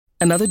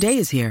Another day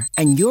is here,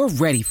 and you're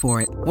ready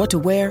for it. What to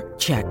wear?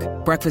 Check.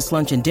 Breakfast,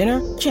 lunch, and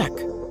dinner? Check.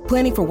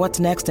 Planning for what's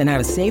next and how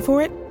to save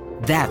for it?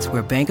 That's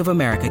where Bank of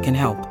America can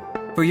help.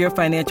 For your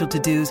financial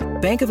to-dos,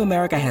 Bank of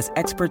America has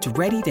experts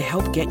ready to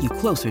help get you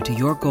closer to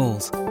your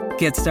goals.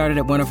 Get started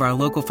at one of our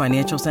local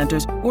financial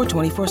centers or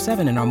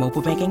 24/7 in our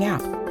mobile banking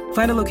app.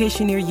 Find a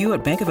location near you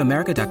at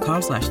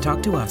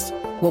bankofamerica.com/talktous.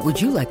 What would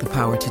you like the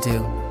power to do?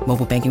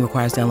 Mobile banking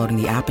requires downloading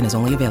the app and is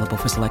only available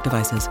for select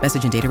devices.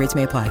 Message and data rates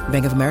may apply.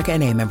 Bank of America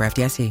N.A., member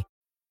FDIC.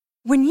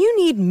 When you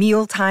need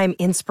mealtime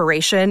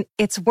inspiration,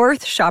 it's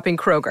worth shopping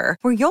Kroger,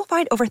 where you'll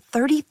find over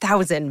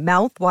 30,000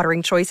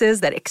 mouth-watering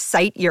choices that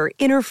excite your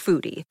inner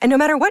foodie. And no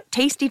matter what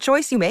tasty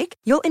choice you make,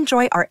 you'll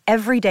enjoy our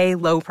everyday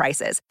low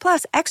prices,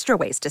 plus extra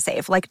ways to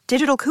save, like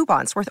digital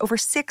coupons worth over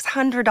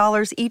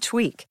 $600 each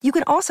week. You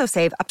can also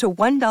save up to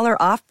 $1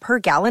 off per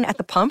gallon at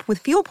the pump with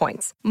fuel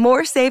points.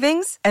 More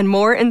savings and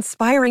more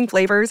inspiring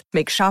flavors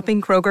make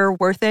shopping Kroger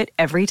worth it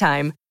every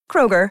time.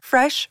 Kroger,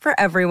 fresh for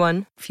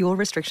everyone. Fuel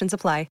restrictions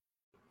apply.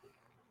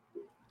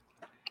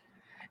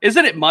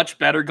 Isn't it much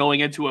better going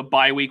into a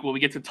bye week when we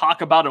get to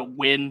talk about a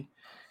win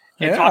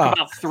and talk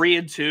about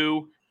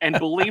 3-2? And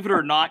believe it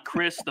or not,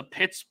 Chris, the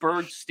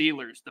Pittsburgh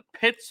Steelers, the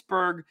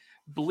Pittsburgh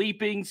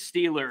bleeping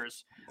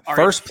Steelers are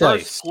first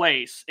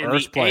place in the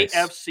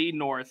AFC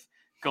North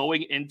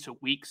going into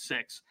week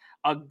 6.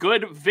 A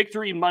good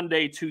victory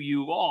Monday to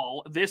you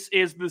all. This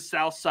is the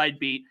Southside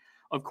Beat,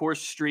 of course,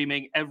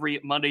 streaming every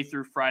Monday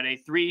through Friday,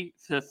 3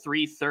 to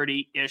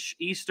 3:30-ish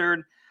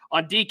Eastern,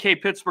 on DK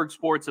Pittsburgh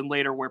Sports and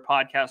later where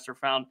podcasts are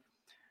found.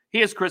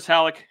 He is Chris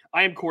Halleck.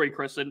 I am Corey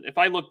Christen. If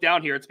I look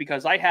down here, it's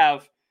because I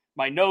have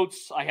my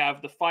notes. I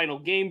have the final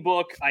game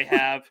book. I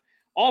have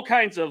all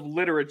kinds of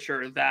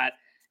literature that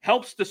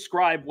helps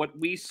describe what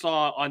we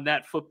saw on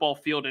that football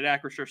field at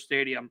Acrisure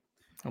Stadium.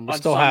 And we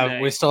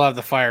still have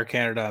the Fire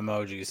Canada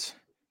emojis.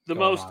 The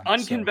most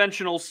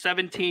unconventional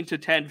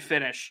 17-10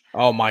 finish.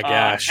 Oh my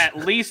gosh.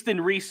 At least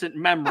in recent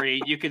memory.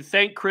 You can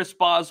thank Chris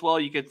Boswell.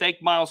 You can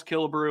thank Miles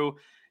Killebrew.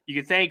 You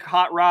can thank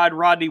Hot Rod,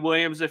 Rodney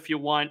Williams if you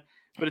want.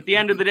 But at the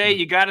end of the day,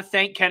 you got to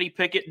thank Kenny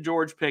Pickett and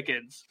George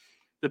Pickens.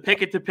 The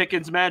Pickett to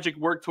Pickens magic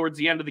worked towards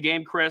the end of the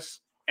game, Chris.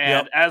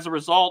 And as a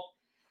result,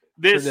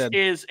 this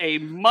is a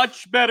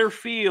much better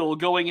feel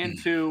going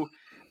into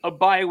a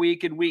bye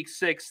week in week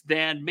 6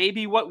 than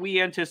maybe what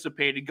we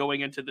anticipated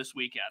going into this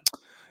weekend.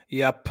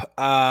 Yep.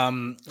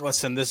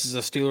 Listen, this is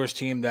a Steelers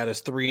team that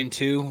is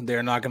 3-2.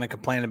 They're not going to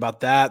complain about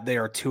that. They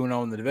are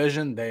 2-0 in the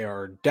division. They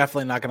are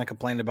definitely not going to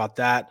complain about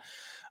that.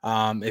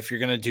 If you're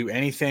going to do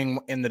anything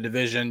in the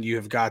division, you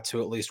have got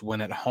to at least win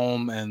at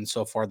home. And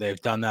so far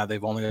they've done that.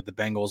 They've only got the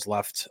Bengals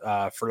left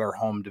for their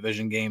home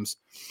division games.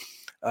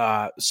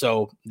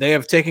 So they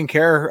have taken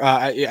care.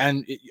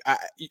 And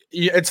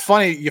it's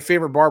funny. Your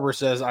favorite barber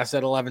says, I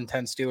said 11-10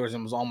 Steelers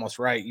and was almost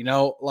right. You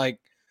know, like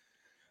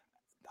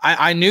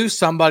I knew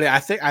somebody, I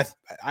think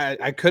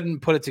I couldn't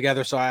put it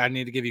together. So I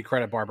need to give you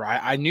credit, Barbara.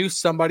 I knew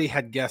somebody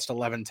had guessed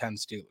 11-10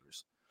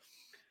 Steelers.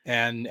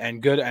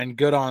 And good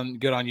on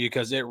you,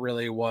 because it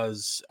really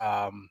was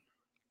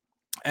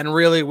and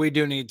really we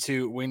do need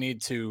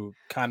to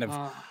kind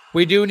of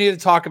we do need to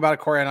talk about it,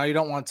 Corey. I know you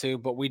don't want to,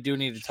 but we do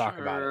need to talk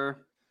about it.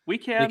 We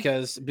can,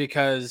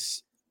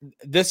 because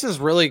this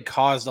has really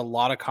caused a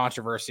lot of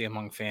controversy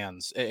among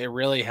fans. It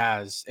really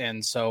has,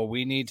 and so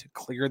we need to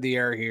clear the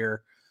air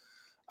here.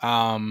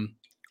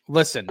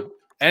 Listen,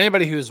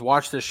 anybody who's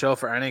watched this show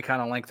for any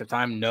kind of length of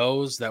time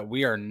knows that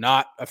we are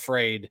not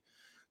afraid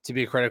to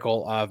be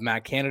critical of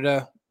Matt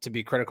Canada, to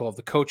be critical of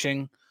the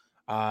coaching.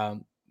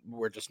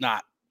 We're just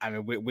not. I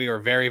mean, we are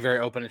very, very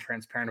open and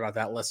transparent about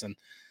that. Listen,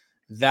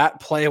 that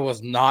play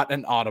was not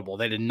an audible.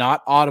 They did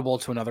not audible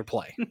to another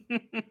play.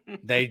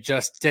 They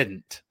just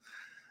didn't.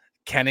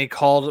 Kenny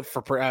called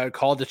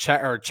to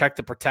check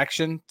the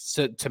protection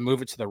to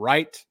move it to the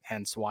right,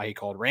 hence why he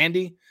called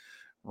Randy.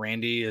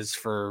 Randy is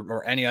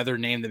or any other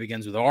name that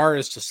begins with R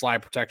is to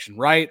slide protection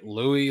right.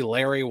 Louis,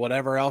 Larry,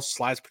 whatever else,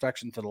 slides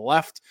protection to the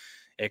left.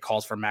 It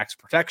calls for max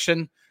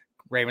protection.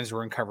 Ravens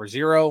were in cover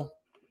 0.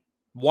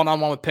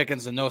 One-on-one with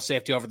Pickens and no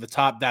safety over the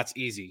top. That's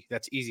easy.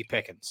 That's easy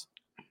Pickens.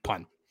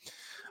 Pun.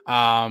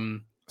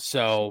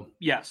 So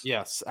yes.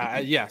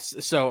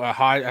 So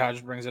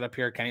Hodge brings it up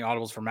here. Kenny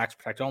audibles for max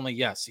protect only.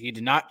 Yes, he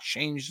did not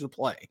change the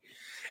play.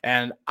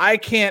 And I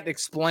can't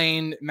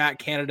explain Matt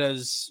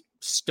Canada's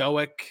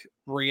stoic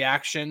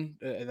reaction.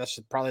 That's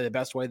probably the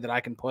best way that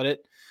I can put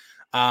it.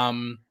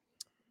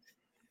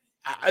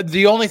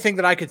 The only thing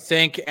that I could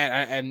think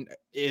and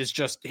is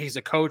just he's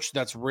a coach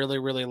that's really,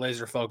 really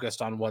laser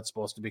focused on what's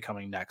supposed to be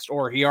coming next.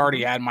 Or he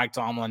already had Mike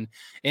Tomlin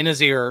in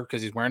his ear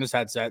because he's wearing his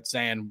headset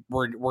saying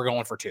we're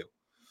going for 2.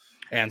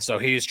 And so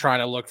he's trying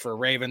to look for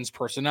Ravens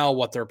personnel,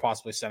 what they're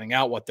possibly setting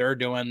out, what they're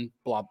doing,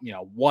 blah,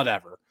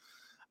 whatever.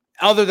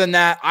 Other than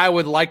that, I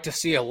would like to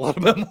see a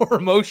little bit more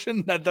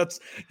emotion.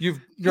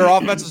 Your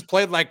offense has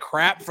played like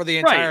crap for the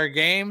entire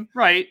game.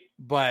 Right.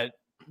 But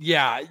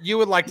yeah, you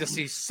would like to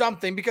see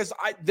something, because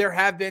there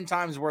have been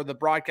times where the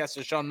broadcast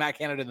has shown Matt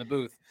Canada in the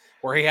booth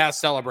where he has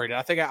celebrated.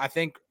 I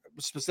think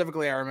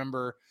specifically I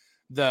remember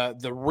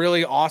the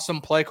really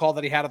awesome play call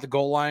that he had at the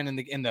goal line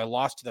in the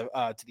loss to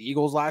the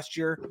Eagles last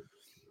year,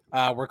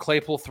 where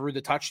Claypool threw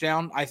the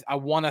touchdown. I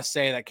want to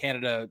say that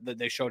Canada, that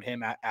they showed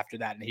him after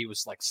that, and he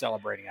was like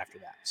celebrating after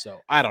that. So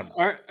I don't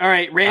know. All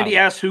right. Randy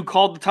asks who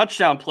called the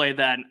touchdown play.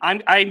 Then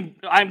I'm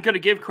going to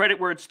give credit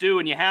where it's due,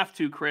 and you have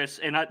to, Chris.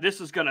 And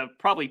this is going to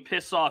probably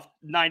piss off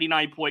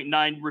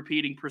 99.9%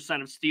 repeating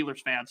percent of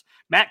Steelers fans.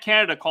 Matt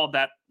Canada called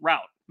that route.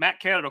 Matt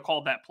Canada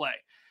called that play.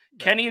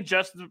 Yeah. Kenny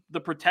adjusted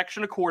the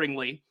protection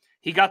accordingly.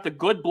 He got the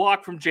good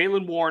block from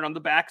Jaylen Warren on the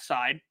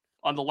backside.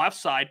 On the left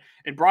side.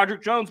 And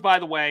Broderick Jones, by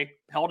the way,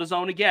 held his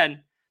own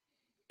again.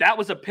 That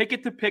was a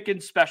Pickett to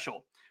Pickens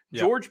special. Yep.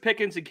 George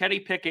Pickens and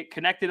Kenny Pickett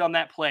connected on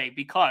that play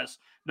because,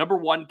 number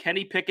one,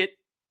 Kenny Pickett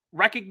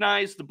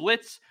recognized the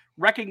blitz,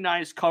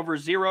 recognized cover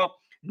zero,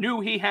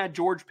 knew he had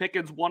George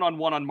Pickens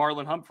one-on-one on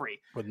Marlon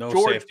Humphrey. With no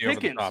safety over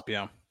the top,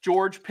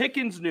 George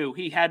Pickens knew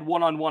he had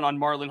one-on-one on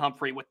Marlon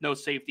Humphrey with no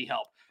safety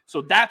help.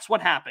 So that's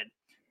what happened.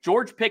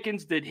 George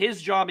Pickens did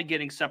his job in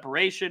getting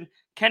separation.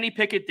 Kenny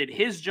Pickett did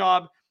his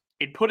job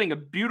in putting a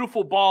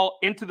beautiful ball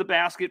into the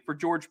basket for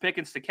George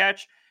Pickens to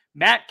catch.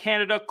 Matt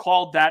Canada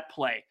called that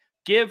play.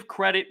 Give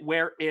credit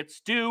where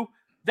it's due.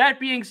 That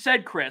being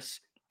said,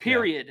 Chris,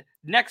 period. Yeah.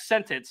 Next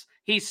sentence.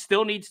 He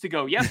still needs to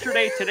go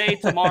yesterday, today,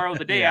 tomorrow,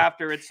 the day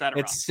after, etc.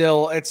 It's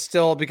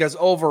still because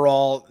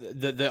overall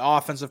the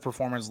offensive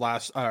performance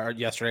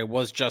yesterday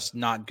was just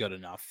not good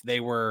enough.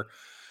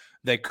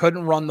 They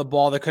couldn't run the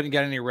ball. They couldn't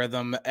get any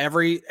rhythm.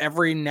 Every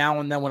now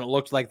and then when it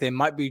looked like they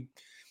might be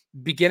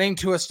beginning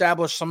to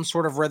establish some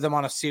sort of rhythm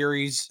on a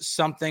series,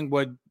 something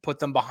would put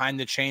them behind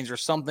the chains, or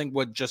something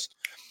would just,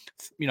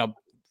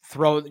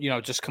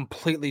 just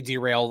completely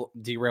derail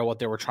what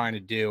they were trying to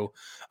do.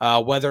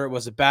 Whether it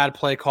was a bad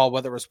play call,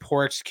 whether it was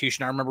poor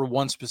execution. I remember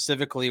one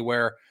specifically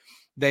where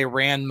they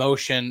ran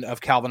motion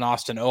of Calvin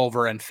Austin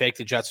over and faked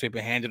the jet sweep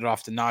and handed it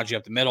off to Najee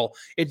up the middle.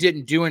 It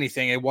didn't do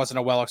anything. It wasn't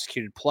a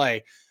well-executed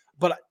play,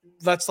 but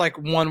that's like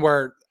one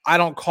where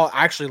I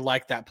actually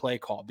like that play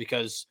call,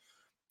 because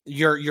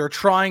you're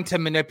trying to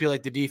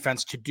manipulate the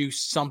defense to do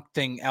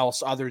something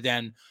else other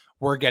than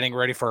we're getting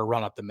ready for a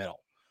run up the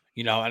middle,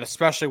 and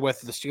especially with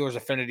the Steelers'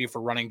 affinity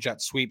for running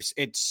jet sweeps,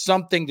 it's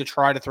something to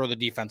try to throw the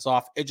defense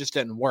off. It just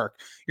didn't work.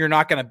 You're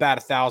not going to bat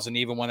 1,000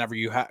 even whenever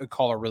you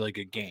call a really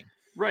good game.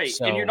 Right.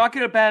 So, and you're not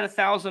going to bat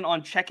 1,000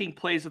 on checking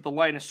plays at the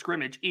line of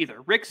scrimmage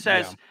either. Rick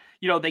says,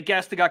 they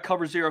guessed they got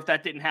cover zero. If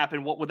that didn't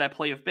happen, what would that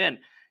play have been?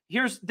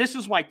 This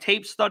is why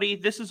tape study,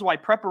 this is why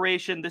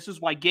preparation, this is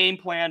why game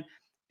plan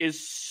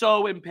is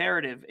so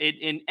imperative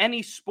in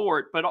any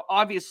sport, but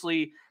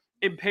obviously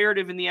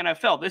imperative in the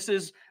NFL. This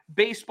is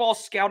baseball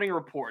scouting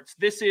reports.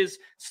 This is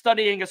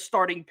studying a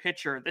starting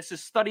pitcher. This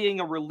is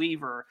studying a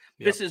reliever.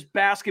 Yep. This is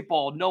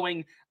basketball,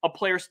 knowing a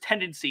player's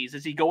tendencies.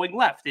 Is he going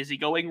left? Is he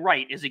going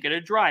right? Is he going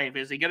to drive?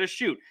 Is he going to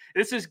shoot?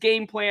 This is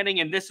game planning,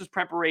 and this is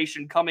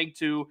preparation coming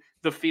to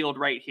the field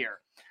right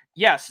here.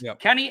 Yes, yep.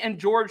 Kenny and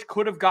George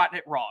could have gotten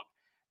it wrong,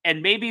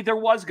 and maybe there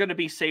was going to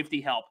be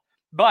safety help,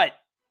 but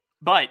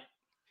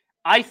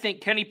I think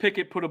Kenny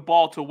Pickett put a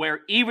ball to where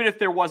even if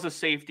there was a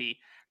safety,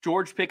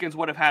 George Pickens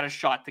would have had a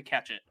shot to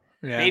catch it.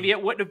 Yeah. Maybe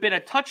it wouldn't have been a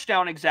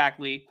touchdown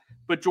exactly,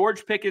 but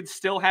George Pickens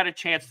still had a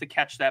chance to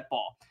catch that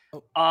ball.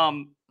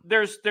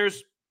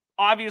 There's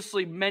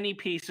obviously many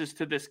pieces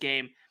to this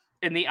game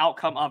in the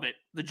outcome of it.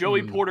 The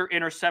Joey Porter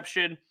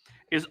interception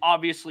is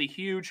obviously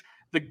huge.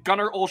 The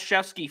Gunnar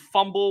Olszewski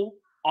fumble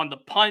on the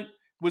punt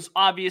was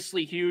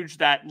obviously huge.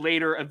 That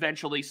later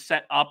eventually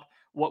set up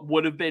what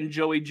would have been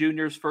Joey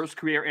Jr.'s first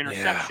career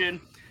interception.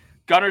 Yeah.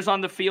 Gunner's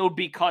on the field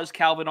because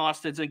Calvin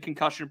Austin's in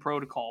concussion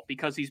protocol,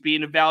 because he's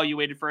being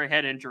evaluated for a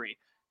head injury.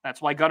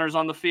 That's why Gunner's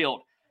on the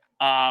field.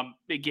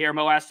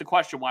 Guillermo asked the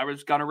question, why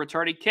was Gunner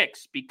returning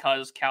kicks?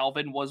 Because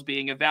Calvin was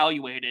being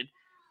evaluated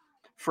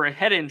for a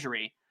head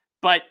injury.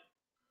 But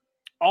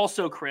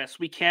also, Chris,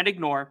 we can't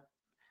ignore,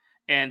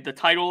 and the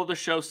title of the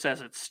show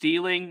says it,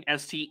 Stealing,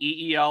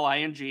 Steeling,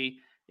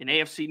 an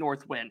AFC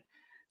North win.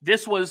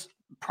 This was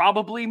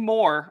probably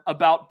more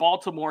about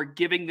Baltimore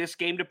giving this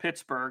game to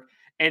Pittsburgh.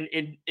 And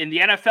in the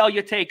NFL,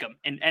 you take them.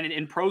 And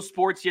in pro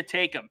sports, you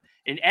take them.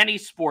 In any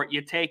sport,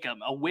 you take them.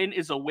 A win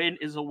is a win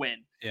is a win.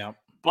 Yeah.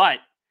 But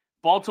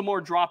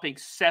Baltimore dropping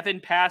 7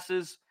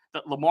 passes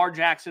that Lamar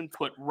Jackson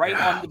put right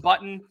on the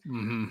button.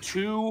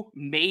 2,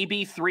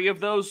 maybe 3 of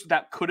those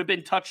that could have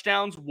been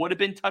touchdowns, would have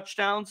been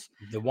touchdowns.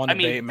 The one to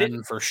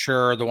Bateman for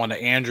sure. The one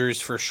to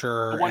Andrews for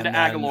sure. The one to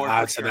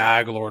Aguilar for sure.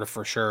 Aguilar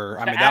for sure.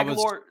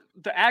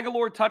 The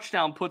Aguilar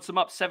touchdown puts them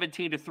up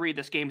 17-3.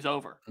 This game's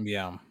over.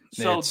 Yeah.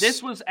 So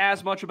this was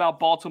as much about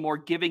Baltimore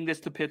giving this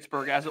to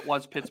Pittsburgh as it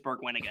was Pittsburgh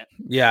winning it.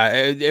 Yeah,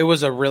 it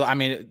was a real. I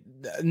mean,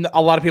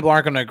 a lot of people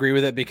aren't going to agree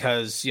with it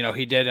because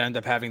he did end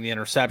up having the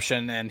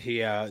interception and he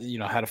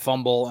had a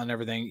fumble and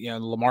everything.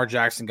 Lamar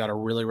Jackson got a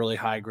really, really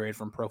high grade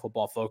from Pro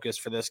Football Focus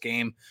for this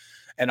game.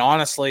 And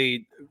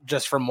honestly,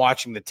 just from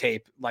watching the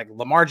tape, like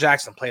Lamar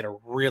Jackson played a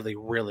really,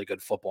 really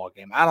good football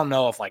game. I don't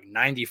know if like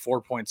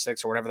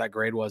 94.6 or whatever that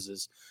grade was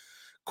is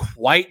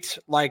quite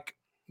like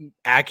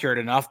accurate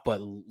enough,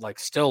 but like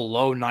still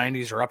low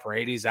 90s or upper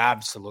 80s.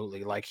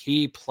 Absolutely. Like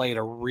he played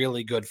a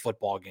really good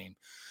football game.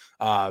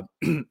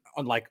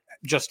 Like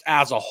just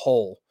as a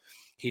whole,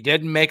 he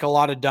didn't make a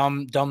lot of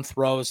dumb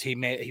throws.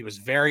 He was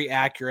very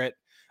accurate.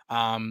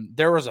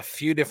 There was a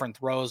few different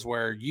throws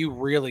where you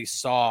really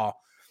saw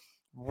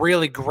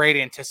really great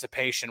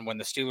anticipation when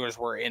the Steelers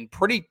were in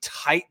pretty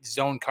tight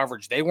zone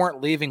coverage. They weren't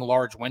leaving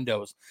large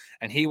windows,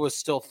 and he was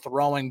still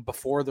throwing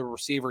before the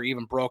receiver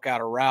even broke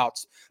out of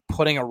routes,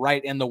 putting it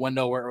right in the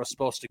window where it was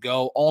supposed to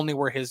go, only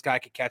where his guy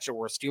could catch it,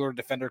 where a Steeler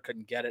defender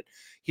couldn't get it.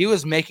 He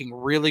was making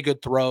really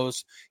good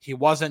throws. He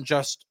wasn't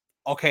just,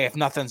 okay, if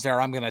nothing's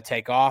there, I'm going to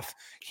take off.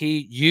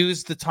 He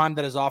used the time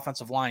that his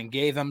offensive line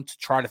gave him to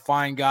try to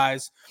find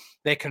guys.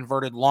 They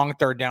converted long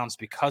third downs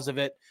because of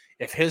it.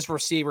 If his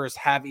receivers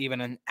have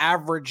even an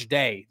average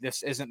day,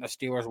 this isn't the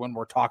Steelers when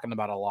we're talking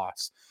about a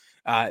loss.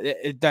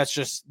 That's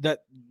just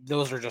that.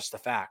 Those are just the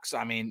facts.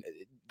 I mean,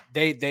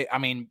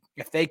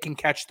 if they can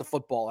catch the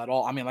football at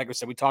all, I mean, like I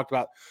said, we talked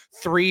about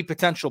 3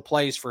 potential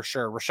plays for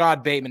sure.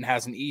 Rashad Bateman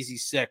has an easy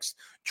 6,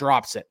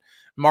 drops it.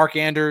 Mark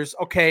Andrews,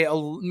 okay,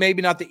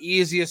 maybe not the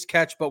easiest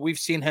catch, but we've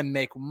seen him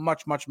make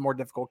much, much more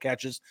difficult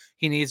catches.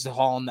 He needs to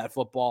haul in that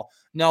football.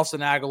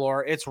 Nelson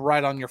Aguilar, it's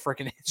right on your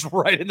freaking, it's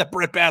right in the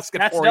breadbasket.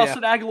 That's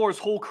Nelson Aguilar's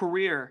whole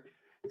career.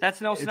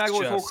 That's Nelson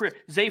Aguilar's whole career.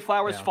 Zay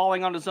Flowers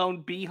falling on his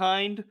own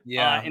behind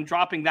and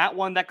dropping that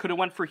one that could have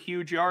went for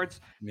huge yards.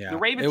 Yeah. The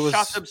Ravens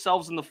shot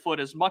themselves in the foot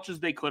as much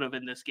as they could have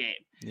in this game.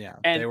 Yeah,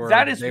 and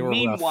that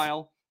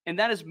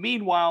is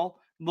meanwhile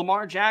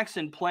Lamar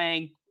Jackson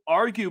playing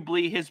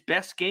arguably his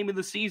best game of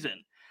the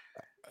season.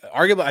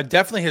 Arguably,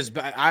 definitely his.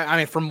 I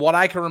mean, from what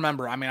I can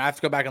remember, I mean, I have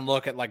to go back and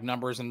look at like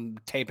numbers and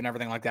tape and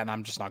everything like that, and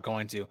I'm just not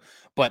going to.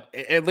 But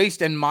at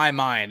least in my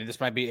mind, and this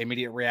might be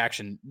immediate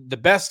reaction, the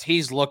best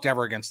he's looked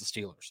ever against the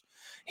Steelers.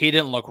 He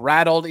didn't look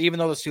rattled, even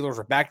though the Steelers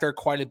were back there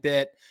quite a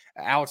bit.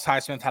 Alex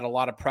Highsmith had a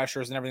lot of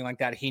pressures and everything like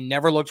that. He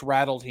never looked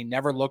rattled. He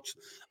never looked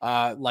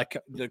like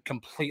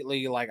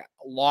completely like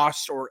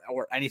lost or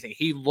anything.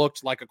 He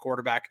looked like a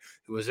quarterback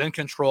who was in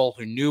control,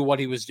 who knew what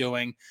he was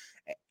doing.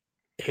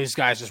 His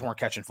guys just weren't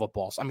catching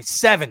footballs. I mean,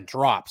 7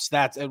 drops.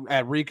 That's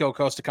at Rico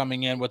Costa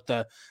coming in with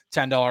the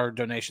 $10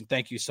 donation.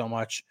 Thank you so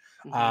much.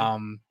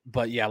 Mm-hmm.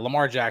 But yeah,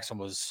 Lamar Jackson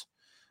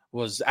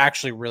was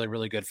actually really,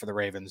 really good for the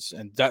Ravens.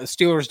 And the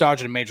Steelers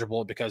dodged a major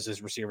bullet because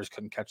his receivers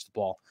couldn't catch the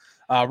ball.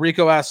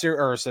 Rico asked,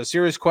 or says,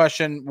 serious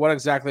question. What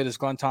exactly does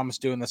Glenn Thomas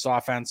do in this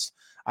offense?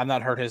 I've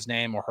not heard his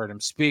name or heard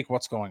him speak.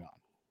 What's going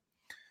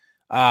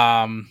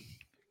on?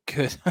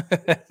 Good.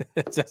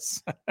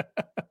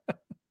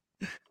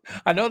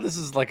 I know this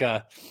is like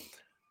a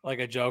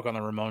joke on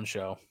the Ramon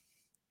show.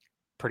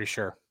 Pretty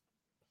sure.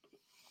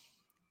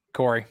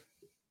 Corey,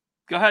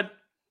 go ahead.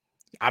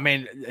 I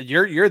mean,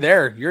 you're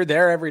there. You're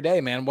there every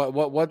day, man.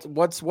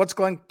 What's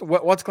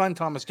Glenn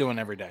Thomas doing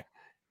every day?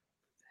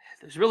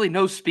 There's really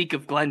no speak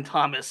of Glenn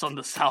Thomas on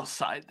the South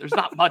Side. There's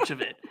not much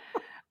of it.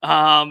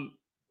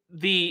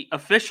 The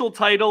official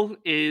title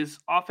is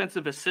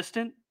offensive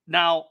assistant.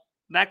 Now,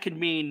 that could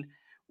mean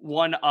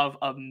one of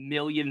a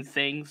million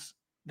things.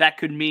 That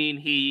could mean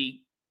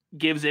he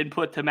gives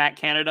input to Matt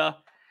Canada.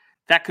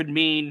 That could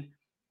mean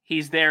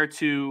he's there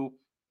to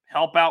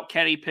help out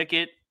Kenny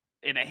Pickett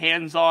in a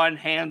hands-on,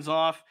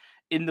 hands-off,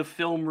 in the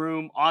film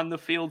room, on the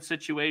field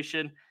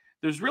situation.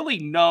 There's really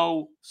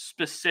no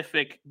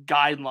specific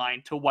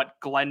guideline to what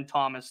Glenn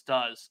Thomas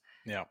does.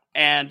 Yeah.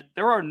 And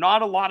there are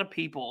not a lot of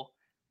people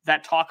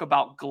that talk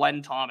about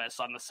Glenn Thomas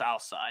on the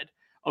South Side.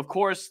 Of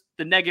course,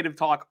 the negative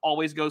talk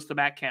always goes to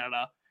Matt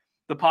Canada.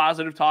 The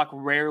positive talk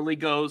rarely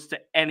goes to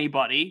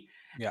anybody.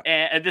 Yeah.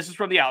 And this is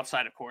from the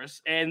outside, of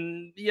course.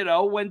 And, you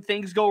know, when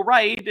things go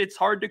right, it's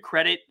hard to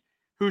credit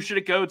who should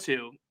it go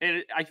to.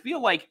 And I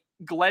feel like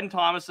Glenn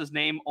Thomas's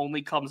name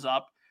only comes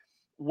up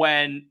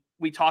when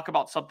we talk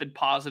about something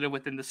positive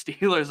within the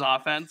Steelers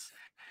offense.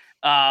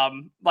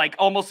 Like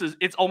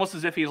it's almost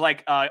as if he's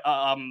like,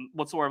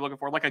 what's the word I'm looking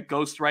for? Like a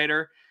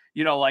ghostwriter,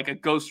 you know, like a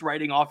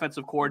ghostwriting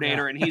offensive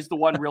coordinator. Yeah. And he's the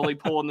one really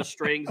pulling the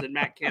strings and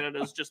Matt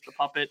Canada's just the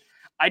puppet.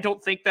 I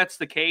don't think that's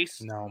the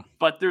case. No,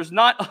 but there's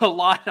not a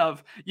lot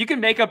of, you can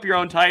make up your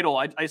own title.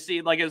 I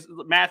see like as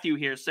Matthew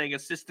here saying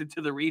assistant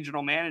to the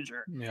regional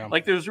manager. Yeah.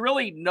 Like there's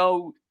really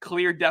no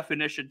clear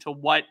definition to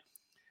what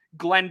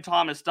Glenn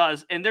Thomas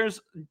does. And there's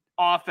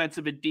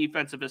offensive and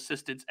defensive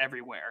assistants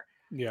everywhere.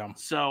 Yeah.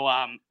 So,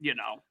 you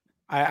know,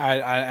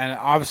 and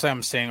obviously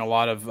I'm seeing a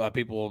lot of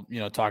people, you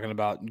know, talking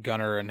about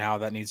Gunner and how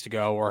that needs to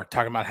go, or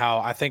talking about how,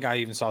 I think I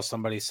even saw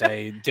somebody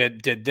say,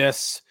 did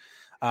this,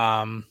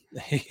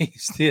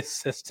 he's the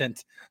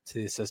assistant to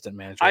the assistant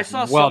manager. I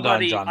saw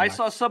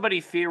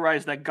somebody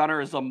theorize that Gunner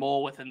is a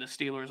mole within the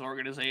Steelers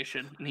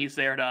organization, and he's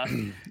there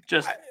to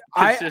just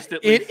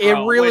consistently. It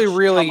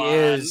really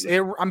is.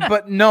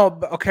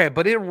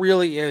 But it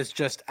really is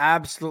just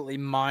absolutely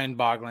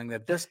mind-boggling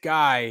that this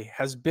guy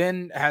has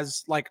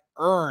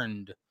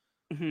earned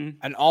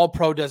an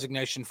All-Pro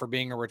designation for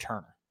being a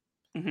returner.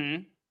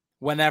 Mm-hmm.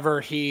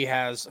 Whenever he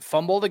has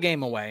fumbled a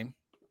game away,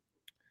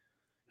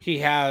 he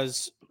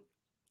has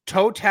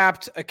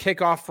toe-tapped a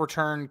kickoff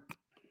return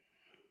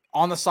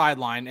on the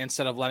sideline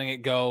instead of letting it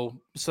go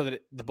so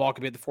that the ball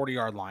could be at the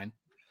 40-yard line.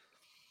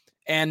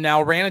 And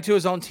now ran into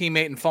his own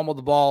teammate and fumbled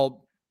the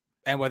ball.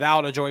 And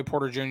without a Joey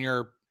Porter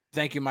Jr.,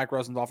 thank you, Mike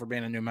Rosenthal, for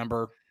being a new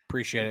member.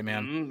 Appreciate it,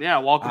 man. Yeah,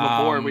 welcome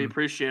aboard. We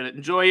appreciate it.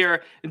 Enjoy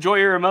your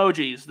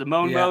emojis, the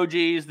moan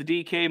emojis, the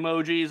DK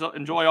emojis.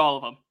 Enjoy all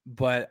of them.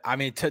 But I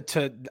mean,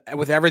 to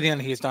with everything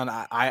that he's done,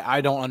 I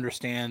don't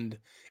understand.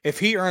 If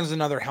he earns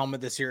another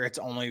helmet this year, it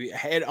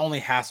only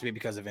has to be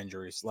because of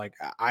injuries. Like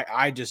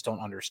I just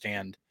don't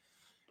understand.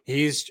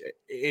 This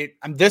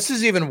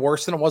is even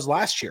worse than it was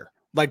last year.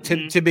 Like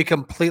to be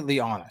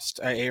completely honest,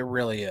 it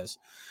really is.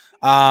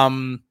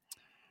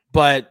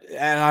 But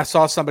I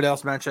saw somebody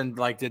else mention,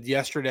 like, did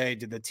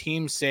the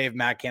team save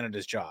Matt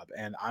Canada's job?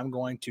 And I'm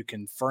going to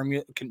confirm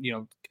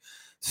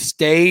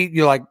stay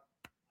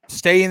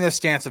in this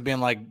stance of being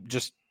like,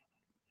 just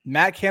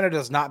Matt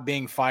Canada's not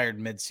being fired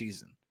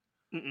mid-season.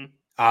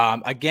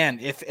 Again,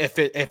 if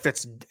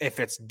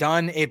it's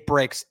done, it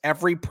breaks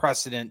every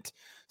precedent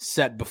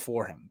set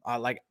before him.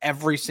 Like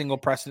every single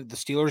precedent, the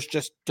Steelers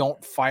just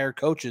don't fire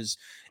coaches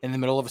in the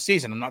middle of a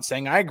season. I'm not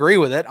saying I agree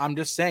with it. I'm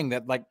just saying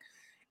that, like,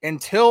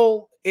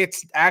 until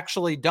it's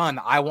actually done,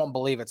 I won't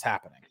believe it's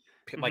happening.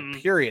 Like,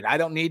 period. I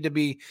don't need to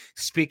be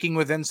speaking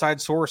with inside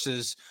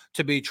sources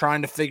to be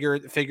trying to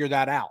figure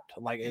that out.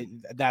 Like,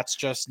 that's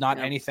just not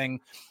anything.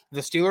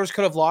 The Steelers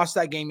could have lost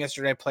that game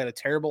yesterday, played a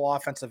terrible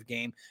offensive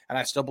game, and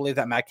I still believe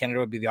that Matt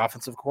Canada would be the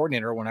offensive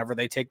coordinator whenever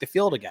they take the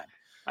field again.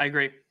 I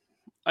agree.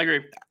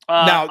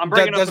 Now,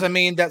 that doesn't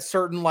mean that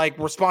certain, like,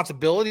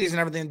 responsibilities and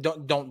everything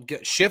don't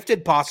get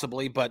shifted,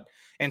 possibly, but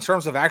in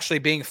terms of actually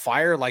being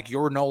fired, like,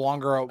 you're no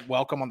longer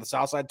welcome on the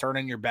South Side, turn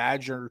in your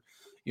badge, or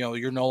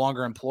you're no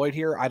longer employed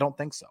here. I don't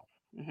think so.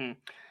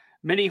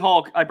 Mini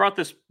Hulk, I brought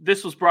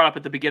this was brought up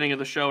at the beginning of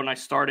the show, and I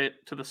started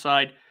to the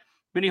side.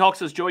 Mini Hulk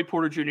says Joey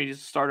Porter Jr. needs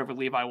to start over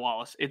Levi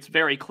Wallace. It's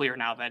very clear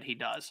now that he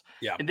does.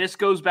 Yeah. And this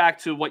goes back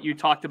to what you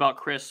talked about,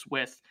 Chris,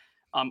 with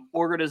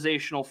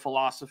organizational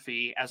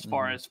philosophy as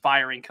far as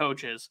firing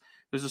coaches.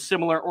 There's a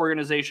similar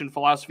organization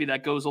philosophy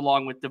that goes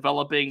along with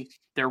developing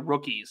their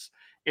rookies.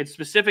 It's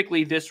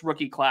specifically this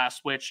rookie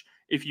class, which,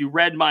 if you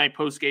read my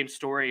post-game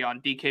story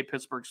on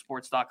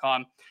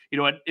DKPittsburghSports.com,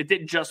 it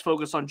didn't just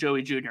focus on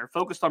Joey Jr. It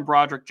focused on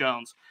Broderick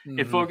Jones.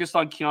 It focused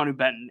on Keanu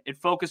Benton. It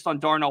focused on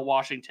Darnell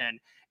Washington.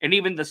 And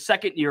even the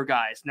second-year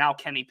guys, now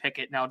Kenny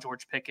Pickett, now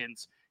George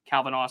Pickens,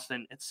 Calvin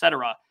Austin,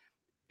 etc.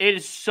 It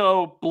is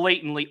so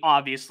blatantly,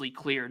 obviously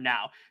clear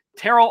now.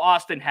 Terrell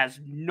Austin has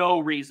no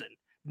reason,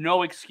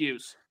 no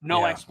excuse,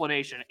 no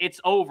explanation.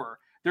 It's over.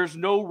 There's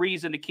no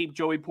reason to keep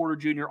Joey Porter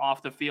Jr.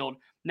 off the field.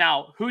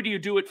 Now, who do you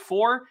do it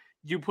for?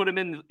 You put him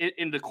in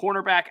the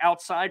cornerback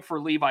outside for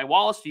Levi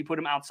Wallace. Do you put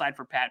him outside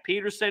for Pat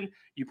Peterson?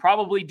 You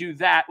probably do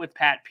that with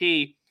Pat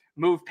P.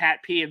 Move Pat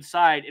P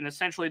inside, and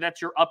essentially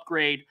that's your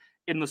upgrade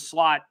in the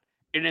slot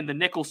and in the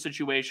nickel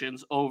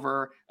situations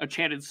over a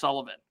Chandon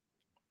Sullivan.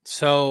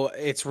 So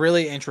it's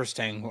really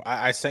interesting.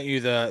 I sent you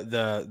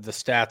the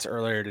stats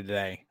earlier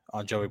today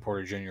on Joey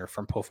Porter Jr.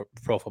 from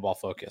Pro Football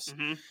Focus.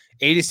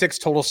 86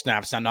 total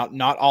snaps. Now,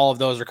 not all of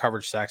those are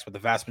coverage sacks, but the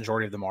vast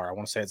majority of them are. I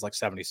want to say it's like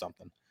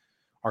 70-something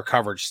are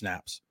coverage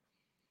snaps.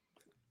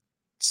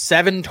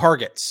 7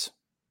 targets.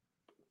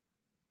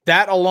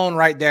 That alone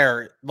right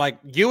there, like,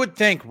 you would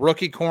think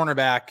rookie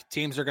cornerback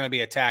teams are going to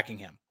be attacking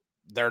him.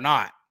 They're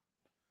not.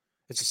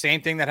 It's the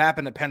same thing that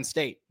happened at Penn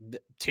State.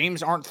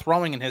 Teams aren't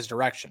throwing in his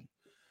direction.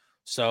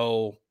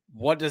 So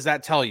what does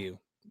that tell you?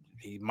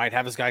 He might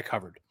have his guy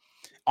covered.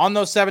 On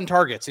those 7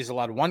 targets, he's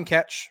allowed 1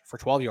 catch for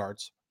 12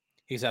 yards.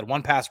 He's had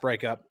 1 pass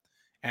breakup,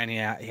 and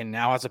he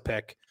now has a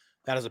pick.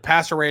 That is a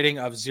passer rating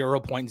of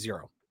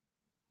 0.0.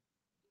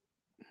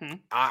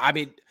 I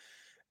mean,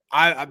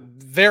 I'm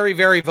very,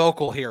 very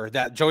vocal here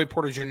that Joey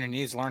Porter Jr.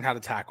 needs to learn how to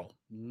tackle.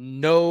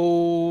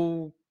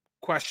 No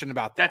question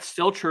about that. That's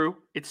still true.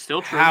 It's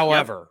still true.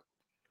 However,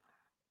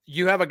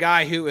 you have a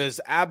guy who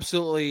is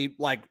absolutely,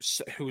 like,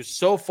 who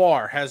so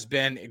far has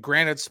been,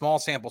 granted small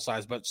sample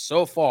size, but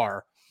so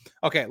far.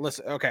 Okay,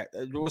 listen. Okay,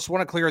 I just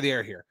want to clear the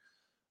air here.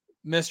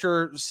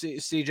 Mr.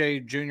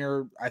 CJ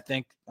Jr., I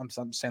think I'm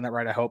saying that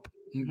right, I hope,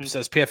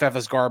 says PFF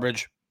is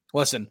garbage.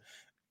 Listen,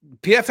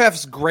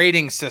 PFF's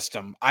grading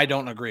system, I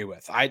don't agree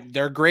with.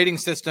 Their grading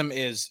system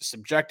is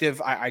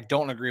subjective. I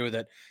don't agree with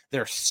it.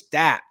 Their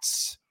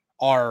stats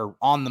are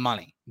on the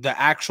money. The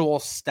actual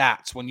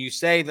stats. When you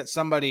say that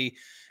somebody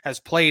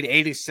has played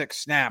 86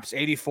 snaps,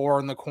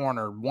 84 in the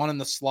corner, 1 in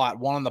the slot,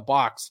 1 in the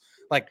box,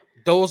 like,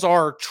 those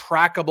are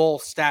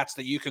trackable stats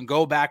that you can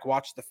go back,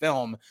 watch the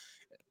film.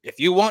 If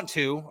you want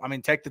to, I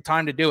mean, take the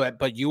time to do it,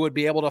 but you would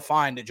be able to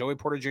find that Joey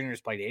Porter Jr. has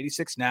played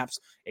 86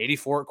 snaps,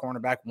 84 at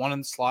cornerback, 1 in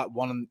the slot,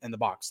 1 in the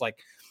box. Like,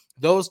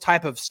 those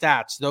type of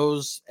stats,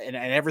 those and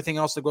everything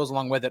else that goes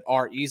along with it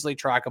are easily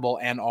trackable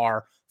and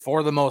are,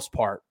 for the most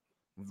part,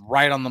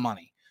 right on the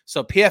money.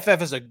 So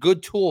PFF is a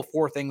good tool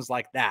for things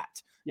like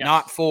that,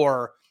 not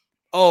for,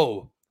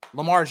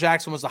 Lamar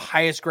Jackson was the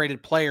highest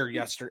graded player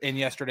in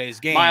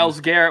yesterday's game.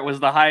 Myles Garrett was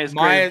the highest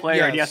graded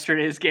player in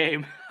yesterday's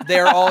game.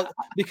 They're all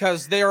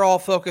because they're all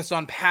focused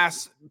on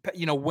pass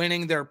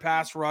winning their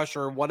pass rush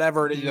or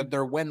whatever it is,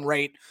 their win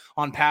rate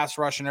on pass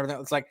rush and everything.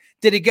 It's like,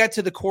 did he get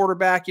to the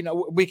quarterback?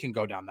 We can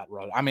go down that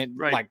road. I mean,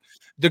 like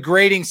the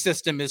grading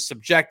system is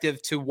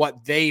subjective to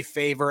what they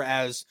favor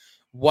as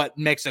what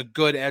makes a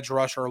good edge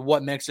rusher or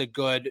what makes a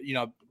good,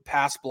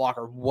 pass block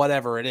or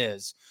whatever it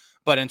is.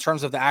 But in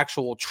terms of the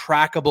actual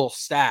trackable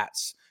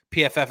stats,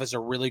 PFF is a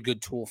really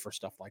good tool for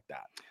stuff like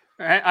that.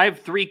 I have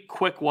 3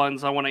 quick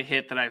ones I want to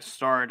hit that I've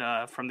starred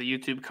from the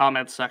YouTube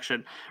comments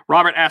section.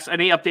 Robert asks,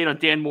 any update on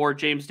Dan Moore,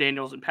 James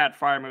Daniels, and Pat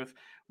Freiermuth?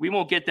 We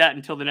won't get that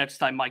until the next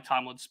time Mike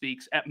Tomlin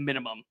speaks, at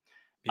minimum.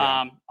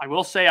 Yeah. I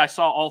will say I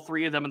saw all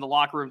 3 of them in the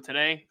locker room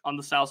today on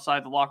the south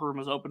side. The locker room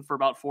was open for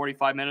about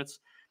 45 minutes.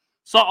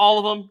 Saw all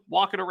of them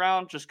walking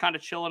around, just kind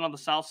of chilling on the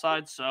south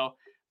side. So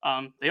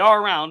they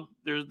are around.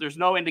 There's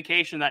no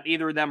indication that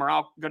either of them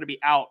are going to be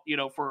out,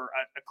 for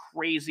a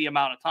crazy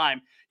amount of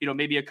time.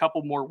 Maybe a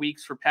couple more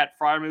weeks for Pat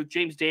Freiermuth.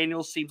 James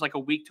Daniels seems like a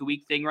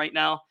week-to-week thing right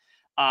now.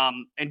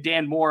 And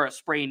Dan Moore, a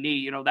sprained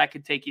knee, that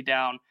could take you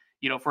down,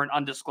 for an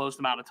undisclosed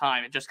amount of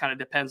time. It just kind of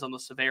depends on the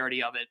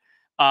severity of it.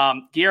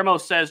 Guillermo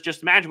says,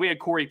 just imagine we had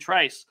Corey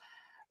Trice.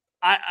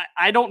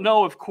 I don't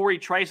know if Corey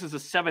Trice as a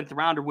 7th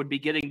rounder would be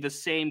getting the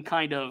same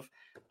kind of,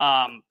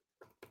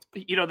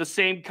 the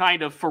same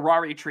kind of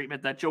Ferrari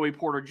treatment that Joey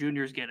Porter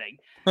Jr. is getting.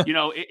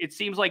 It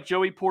seems like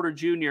Joey Porter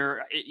Jr.,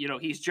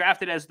 he's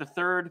drafted as the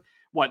third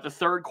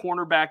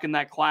cornerback in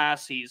that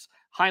class. He's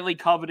highly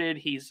coveted.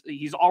 He's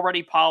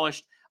already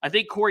polished. I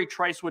think Corey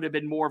Trice would have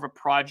been more of a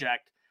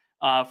project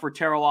for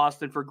Terrell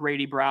Austin, for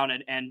Grady Brown,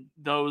 and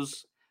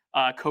those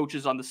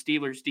coaches on the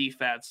Steelers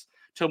defense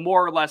to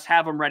more or less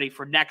have him ready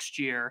for next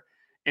year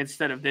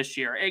instead of this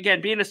year.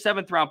 Again, being a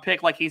 7th round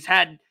pick, like he's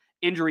had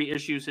injury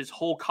issues his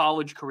whole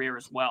college career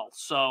as well.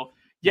 So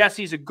yes,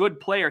 he's a good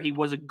player. He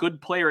was a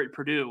good player at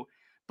Purdue,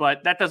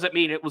 but that doesn't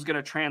mean it was going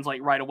to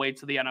translate right away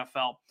to the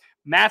NFL.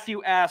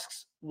 Matthew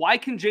asks, why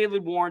can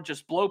Jaylen Warren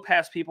just blow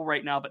past people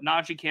right now, but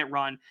Najee can't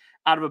run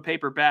out of a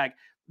paper bag?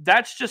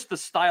 That's just the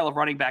style of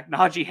running back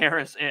Najee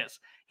Harris is.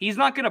 He's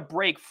not going to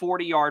break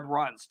 40-yard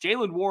runs.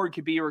 Jaylen Warren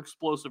could be your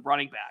explosive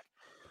running back.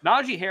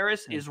 Najee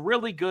Harris is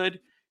really good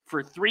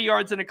for 3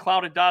 yards in a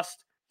cloud of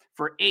dust,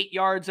 for 8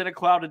 yards in a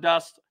cloud of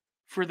dust,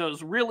 for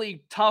those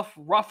really tough,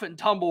 rough and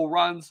tumble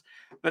runs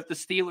that the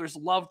Steelers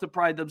love to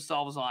pride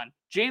themselves on.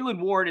 Jaylen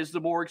Warren is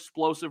the more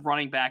explosive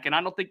running back, and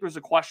I don't think there's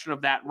a question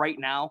of that right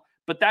now,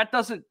 but that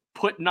doesn't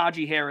put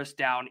Najee Harris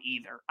down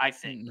either, I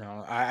think.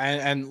 No,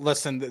 and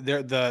listen,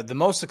 the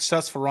most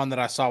successful run that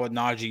I saw with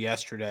Najee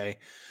yesterday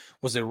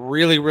was a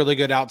really, really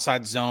good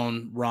outside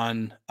zone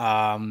run.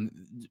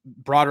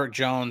 Broderick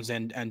Jones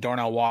and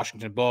Darnell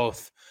Washington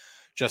both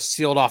just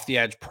sealed off the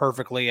edge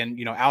perfectly. And,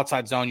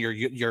 outside zone,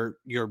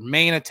 your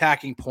main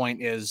attacking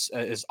point is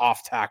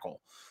off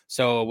tackle.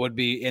 So it would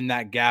be in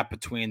that gap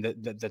between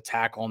the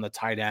tackle and the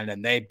tight end.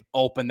 And they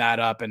opened that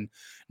up, and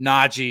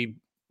Najee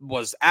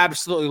was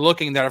absolutely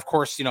looking that, of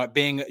course,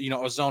 being,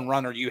 a zone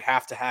runner, you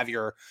have to have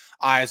your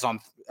eyes on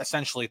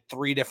essentially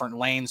 3 different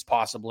lanes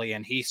possibly.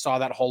 And he saw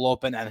that hole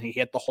open and he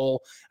hit the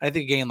hole. I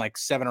think he gained like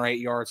 7 or 8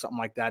 yards, something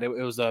like that. It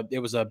was a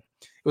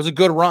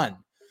good run.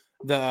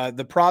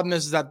 The problem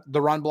is that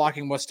the run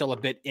blocking was still a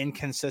bit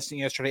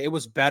inconsistent yesterday. It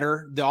was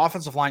better. The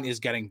offensive line is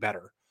getting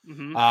better.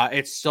 Mm-hmm.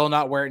 It's still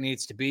not where it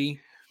needs to be.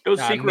 It was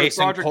secret.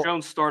 Broderick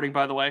Jones starting,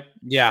 by the way.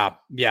 Yeah.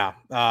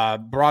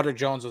 Broderick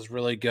Jones was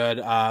really good.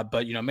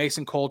 But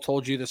Mason Cole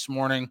told you this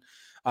morning,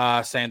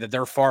 saying that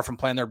they're far from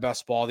playing their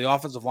best ball. The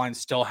offensive line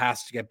still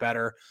has to get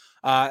better.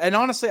 And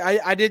honestly,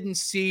 I didn't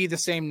see the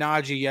same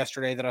Najee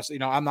yesterday that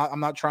I'm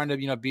not trying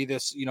to, be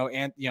this,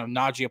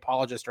 Najee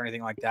apologist or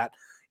anything like that.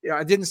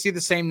 I didn't see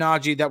the same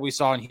Najee that we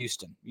saw in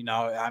Houston.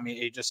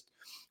 It just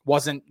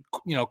wasn't,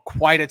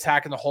 quite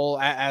attacking the hole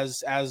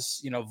as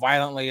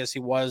violently as he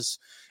was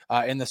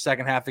in the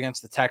second half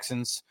against the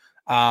Texans.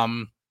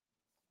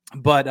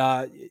 But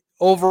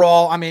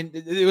overall,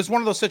 it was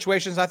one of those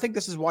situations. I think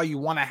this is why you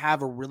want to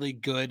have a really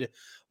good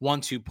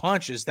 1-2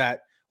 punch, is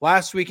that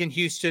last week in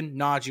Houston,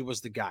 Najee was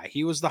the guy.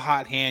 He was the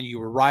hot hand. You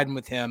were riding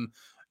with him.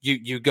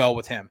 You go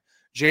with him.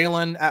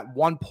 Jaylen at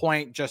one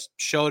point just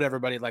showed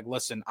everybody, like,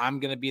 listen, I'm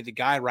going to be the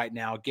guy right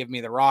now. Give me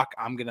the rock.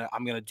 I'm going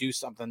to do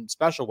something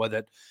special with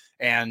it.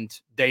 And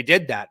they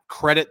did that.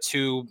 Credit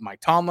to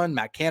Mike Tomlin,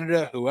 Matt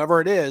Canada,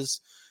 whoever it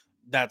is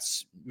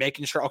that's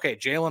making sure, okay,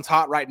 Jalen's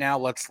hot right now.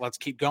 Let's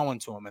keep going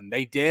to him. And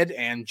they did.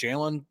 And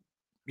Jaylen,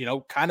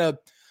 kind of,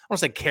 I don't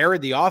say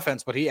carried the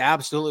offense, but he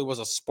absolutely was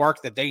a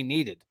spark that they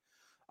needed.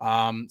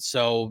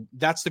 So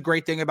that's the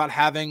great thing about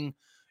having,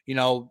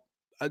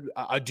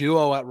 a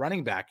duo at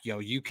running back.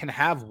 You can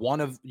have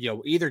one of,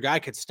 either guy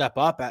could step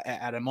up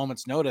at a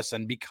moment's notice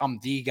and become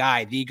the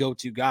guy, the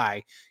go-to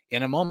guy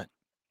in a moment.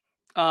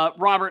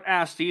 Robert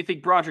asked, do you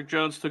think Broderick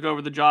Jones took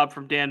over the job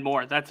from Dan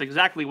Moore? That's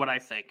exactly what I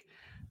think.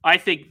 I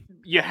think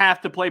you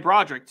have to play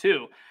Broderick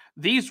too.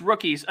 These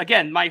rookies,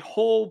 again, my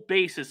whole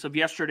basis of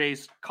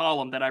yesterday's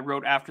column that I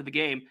wrote after the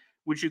game,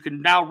 which you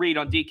can now read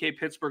on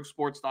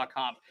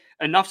DKPittsburghSports.com.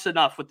 Enough's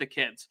enough with the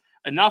kids.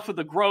 Enough of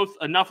the growth,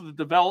 enough of the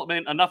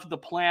development, enough of the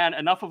plan,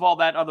 enough of all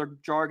that other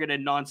jargon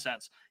and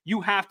nonsense.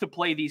 You have to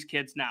play these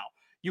kids now.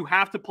 You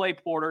have to play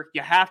Porter.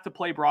 You have to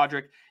play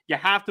Broderick. You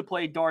have to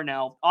play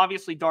Darnell.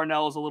 Obviously,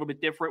 Darnell is a little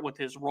bit different with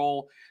his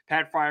role.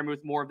 Pat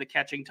Freiermuth more of the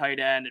catching tight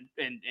end,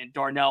 and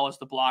Darnell is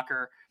the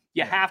blocker.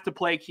 You have to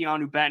play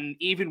Keanu Benton,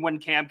 even when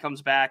Cam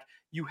comes back.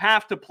 You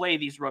have to play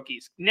these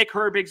rookies. Nick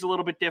Herbig's a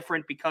little bit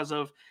different because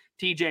of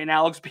TJ and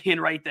Alex being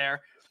right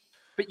there.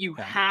 But you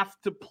have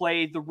to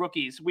play the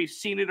rookies. We've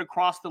seen it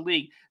across the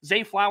league.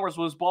 Zay Flowers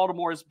was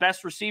Baltimore's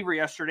best receiver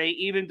yesterday,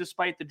 even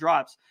despite the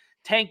drops.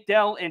 Tank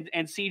Dell and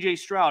CJ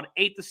Stroud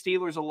ate the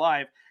Steelers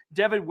alive.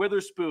 Devin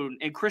Witherspoon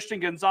and Christian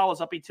Gonzalez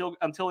up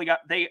until he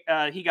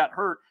got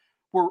hurt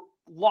were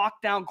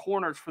lockdown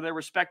corners for their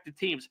respective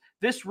teams.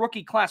 This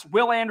rookie class,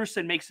 Will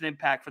Anderson makes an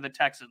impact for the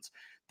Texans.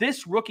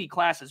 This rookie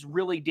class is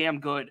really damn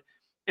good.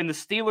 And the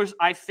Steelers,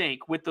 I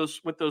think, with those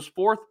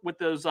 5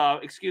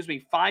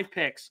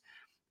 picks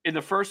in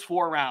the first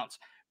 4 rounds,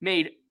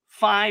 made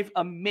 5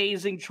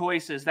 amazing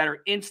choices that are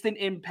instant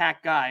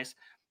impact guys.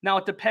 Now,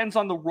 it depends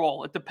on the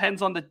role. It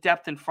depends on the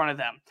depth in front of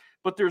them.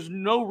 But there's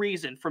no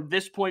reason from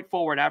this point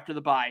forward after the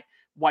bye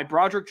why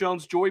Broderick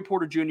Jones, Joey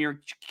Porter Jr.,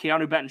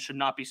 Keanu Benton should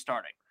not be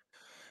starting.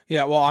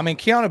 Yeah, well, I mean,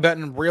 Keanu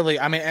Benton really,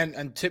 I mean,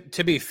 and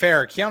to be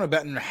fair, Keanu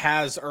Benton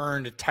has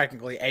earned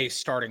technically a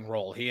starting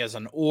role. He is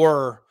an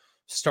or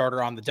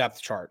starter on the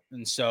depth chart.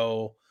 And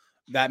so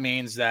that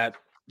means that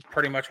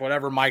pretty much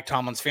whatever Mike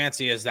Tomlin's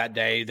fancy is that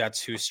day,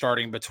 that's who's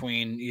starting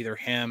between either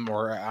him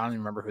or I don't even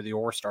remember who the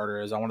or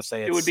starter is. I want to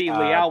say it would be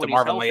Leal when he's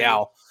healthy.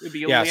 Leal. It would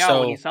be Leal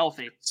when he's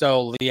healthy.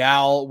 So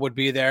Leal would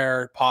be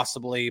there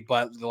possibly,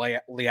 but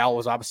Leal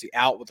was obviously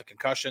out with a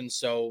concussion.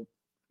 So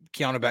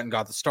Keanu Benton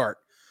got the start.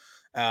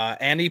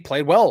 And he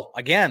played well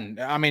again.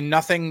 I mean,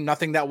 nothing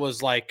that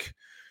was like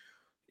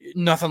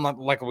nothing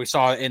like we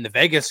saw in the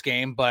Vegas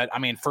game, but I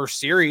mean, first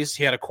series,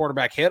 he had a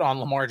quarterback hit on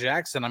Lamar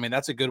Jackson. I mean,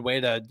 that's a good way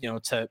to,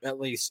 to at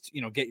least,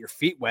 get your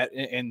feet wet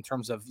in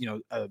terms of,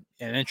 an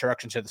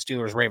introduction to the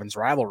Steelers-Ravens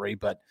rivalry.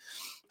 But,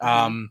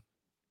 and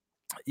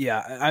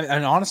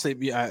honestly,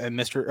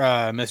 Mr.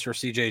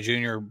 CJ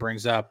Jr.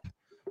 brings up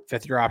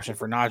 5th-year option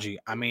for Najee.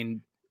 I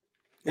mean,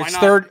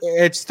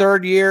 it's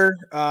third year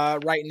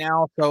right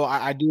now, so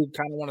I do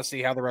kind of want to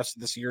see how the rest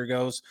of this year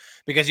goes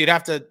because you'd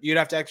have to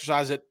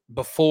exercise it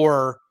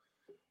before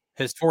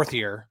his 4th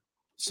year.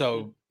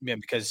 So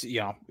because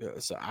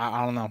so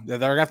I don't know, they're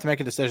gonna have to make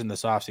a decision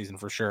this offseason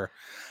for sure.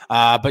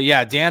 But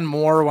yeah, Dan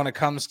Moore, when it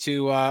comes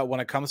to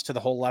the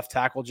whole left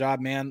tackle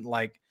job, man,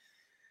 like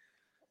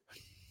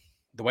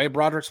the way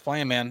Broderick's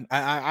playing, man,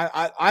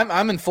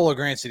 I'm in full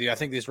agreement with you. I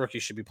think these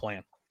rookies should be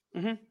playing.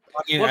 Mm-hmm.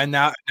 And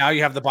now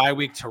you have the bye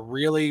week to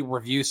really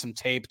review some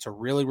tape, to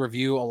really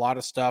review a lot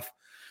of stuff.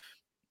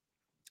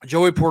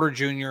 Joey Porter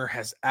Jr.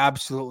 has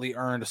absolutely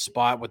earned a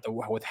spot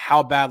with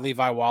how bad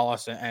Levi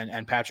Wallace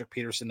and Patrick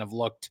Peterson have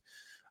looked.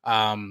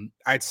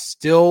 I'd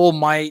still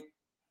might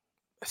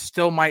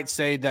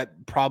say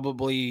that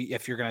probably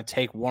if you're going to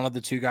take one of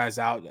the 2 guys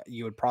out,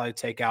 you would probably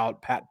take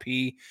out Pat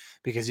P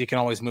because he can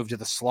always move to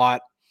the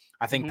slot.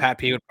 I think Pat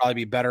P would probably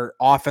be better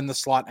off in the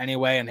slot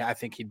anyway, and I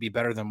think he'd be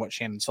better than what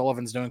Shannon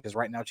Sullivan's doing because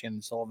right now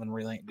Shannon Sullivan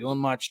really ain't doing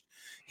much.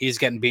 He's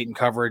getting beaten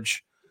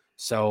coverage,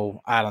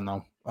 so I don't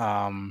know.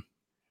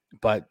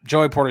 But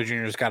Joey Porter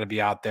Jr. has got to be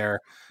out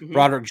there.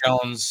 Broderick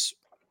Jones,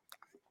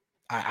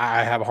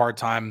 I have a hard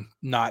time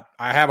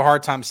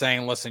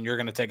saying, listen, you're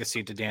going to take a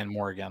seat to Dan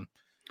Moore again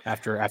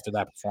after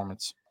that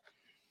performance.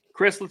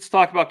 Chris, let's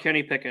talk about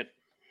Kenny Pickett.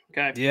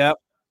 Okay. Yep.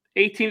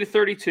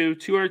 18-32,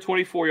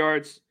 224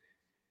 yards.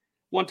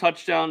 1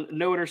 touchdown,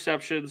 no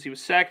interceptions. He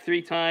was sacked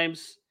 3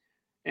 times.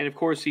 And, of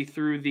course, he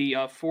threw the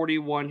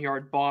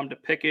 41-yard bomb to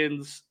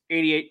Pickens,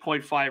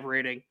 88.5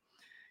 rating.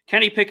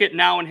 Kenny Pickett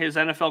now in his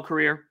NFL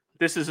career,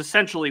 this is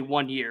essentially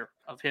 1 year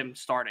of him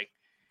starting.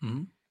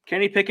 Mm-hmm.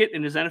 Kenny Pickett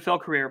in his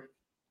NFL career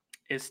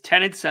is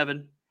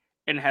 10-7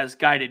 and has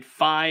guided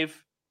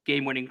 5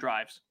 game-winning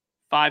drives,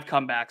 5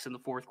 comebacks in the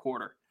 4th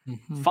quarter.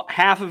 Mm-hmm.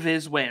 Half of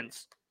his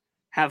wins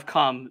have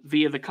come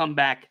via the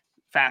comeback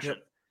fashion.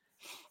 Yep.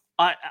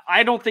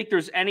 I don't think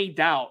there's any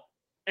doubt,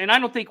 and I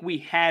don't think we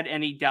had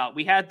any doubt.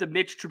 We had the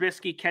Mitch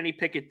Trubisky, Kenny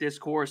Pickett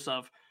discourse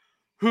of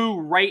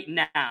who right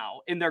now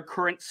in their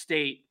current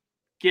state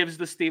gives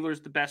the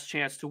Steelers the best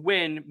chance to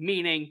win,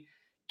 meaning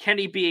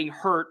Kenny being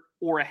hurt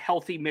or a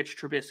healthy Mitch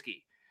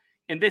Trubisky.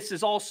 And this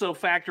is also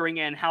factoring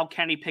in how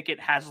Kenny Pickett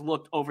has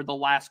looked over the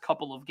last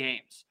couple of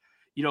games.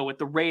 With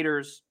the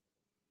Raiders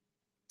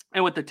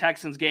and with the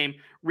Texans game.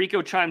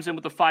 Rico chimes in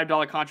with a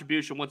 $5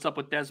 contribution. What's up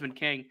with Desmond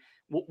King?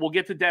 We'll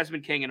get to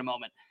Desmond King in a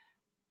moment.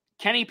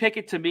 Kenny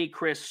Pickett, to me,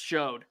 Chris,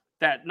 showed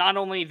that not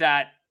only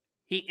that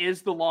he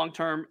is the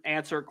long-term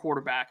answer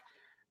quarterback,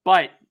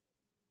 but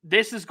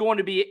this is going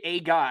to be a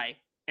guy,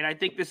 and I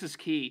think this is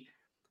key,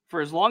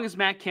 for as long as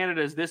Matt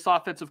Canada is this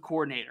offensive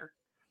coordinator,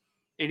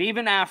 and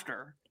even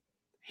after,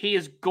 he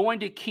is going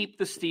to keep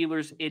the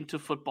Steelers into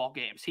football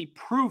games. He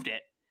proved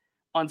it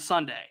on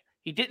Sunday.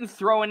 He didn't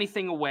throw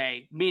anything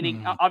away,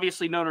 meaning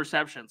obviously no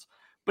interceptions,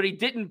 but he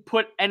didn't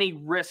put any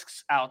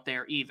risks out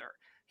there either.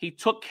 He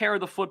took care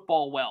of the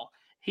football well.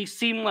 He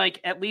seemed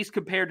like, at least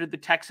compared to the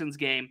Texans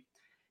game,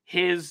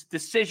 his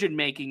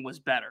decision-making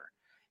was better.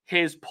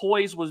 his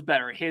poise was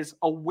better. His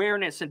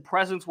awareness and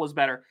presence was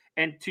better.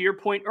 And to your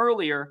point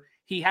earlier,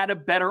 he had a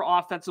better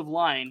offensive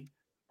line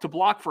to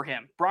block for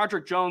him.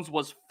 Broderick Jones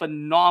was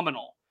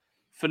phenomenal.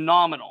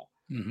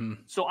 Mm-hmm.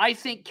 So I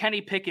think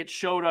Kenny Pickett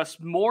showed us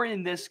more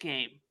in this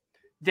game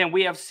than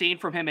we have seen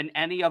from him in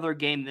any other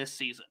game this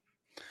season.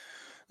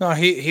 No,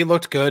 he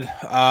looked good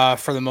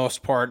for the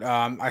most part.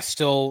 I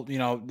still,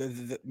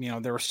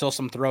 there were still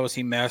some throws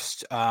he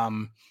missed.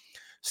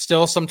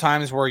 Still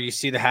sometimes where you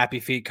see the happy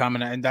feet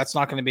coming, and that's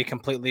not going to be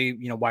completely,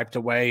 wiped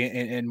away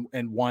in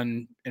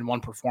one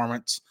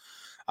performance.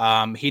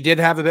 He did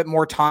have a bit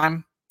more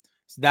time.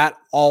 That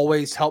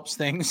always helps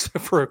things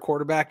for a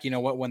quarterback.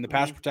 When the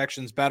pass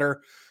protection's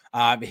better,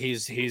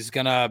 he's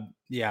gonna,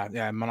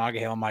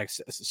 Monongahela Mike's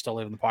still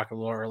leaving the pocket a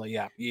little early.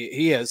 Yeah,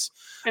 he is.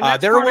 And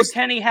that's part of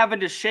Kenny having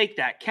to shake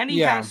that. Kenny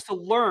has to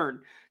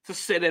learn to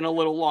sit in a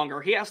little longer.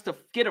 He has to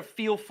get a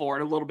feel for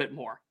it a little bit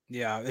more.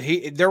 Yeah,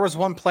 there was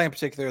one play in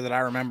particular that I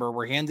remember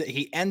where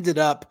he ended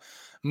up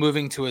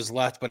moving to his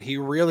left, but he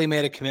really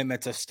made a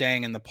commitment to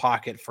staying in the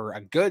pocket for a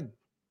good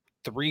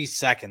 3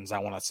 seconds, I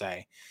want to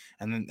say.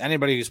 And then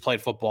anybody who's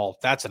played football,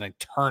 that's an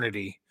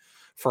eternity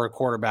for a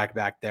quarterback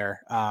back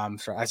there.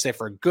 So I say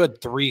for a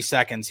good 3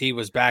 seconds, he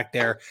was back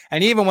there.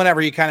 And even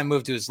whenever he kind of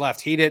moved to his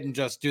left, he didn't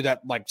just do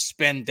that like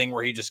spin thing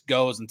where he just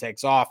goes and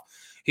takes off.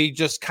 He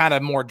just kind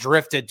of more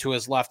drifted to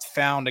his left,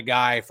 found a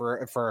guy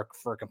for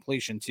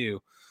completion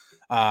too.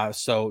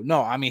 So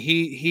no, I mean,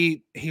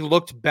 he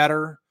looked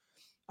better.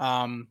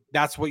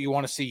 That's what you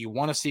want to see. You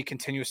want to see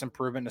continuous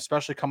improvement,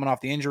 especially coming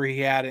off the injury he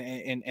had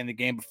in the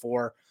game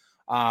before.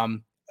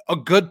 A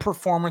good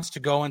performance to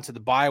go into the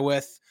bye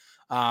with.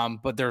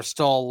 But there's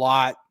still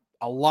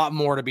a lot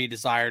more to be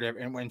desired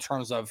in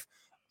terms of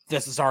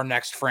this is our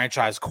next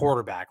franchise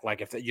quarterback.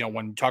 Like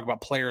when you talk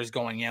about players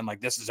going in,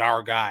 like this is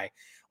our guy,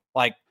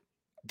 like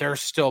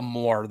there's still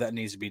more that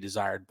needs to be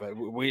desired, but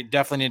we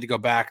definitely need to go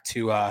back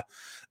to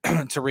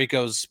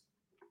Rico's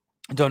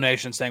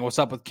donation saying, "What's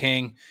up with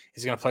King?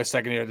 He's going to play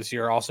second year this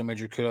year." Also,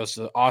 major kudos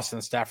to Austin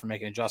and staff for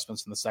making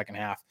adjustments in the second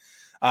half.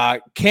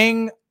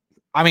 King,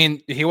 I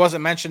mean, he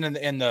wasn't mentioned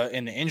in the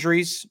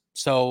injuries,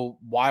 so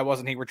why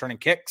wasn't he returning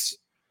kicks?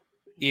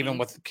 Even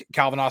with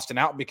Calvin Austin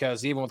out,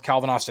 because even with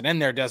Calvin Austin in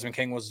there, Desmond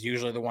King was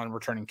usually the one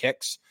returning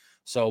kicks.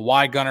 So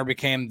why Gunner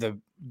became the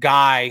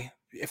guy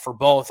for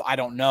both, I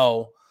don't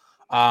know.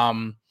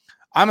 I'm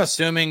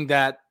assuming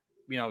that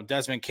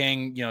Desmond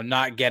King,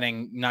 not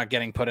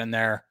getting put in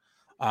there,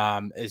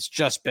 it's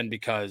just been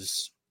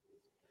because.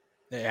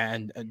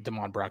 And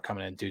Damon Brown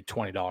coming in, dude,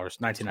 $20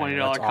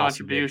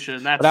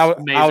 contribution. Awesome, that's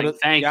amazing.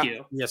 Thank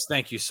you. Yes,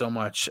 thank you so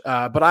much.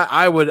 But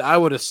I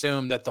would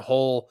assume that the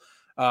whole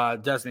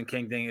Desmond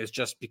King thing is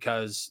just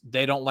because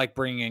they don't like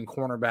bringing in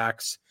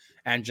cornerbacks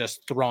and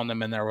just throwing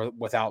them in there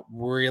without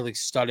really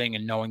studying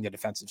and knowing the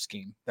defensive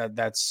scheme.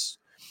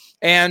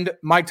 And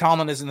Mike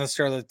Tomlin isn't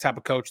necessarily the type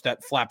of coach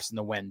that flaps in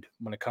the wind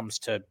when it comes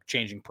to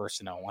changing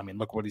personnel. I mean,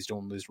 look what he's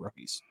doing with these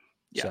rookies.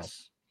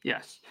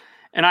 Yes.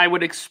 And I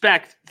would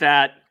expect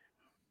that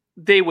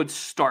they would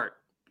start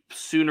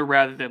sooner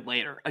rather than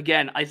later.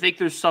 Again, I think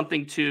there's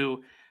something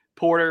to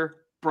Porter,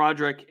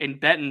 Broderick, and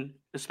Benton,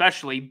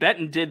 especially.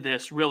 Benton did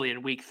this really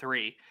in week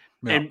 3.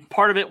 Yeah. And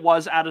part of it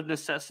was out of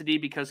necessity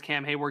because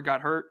Cam Hayward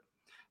got hurt.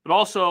 But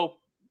also,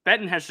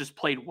 Benton has just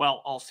played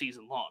well all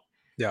season long.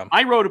 Yeah.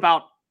 I wrote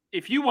about,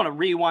 if you want to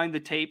rewind the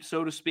tape,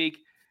 so to speak,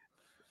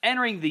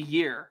 entering the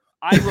year,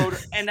 I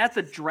wrote, and at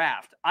the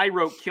draft, I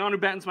wrote, Keanu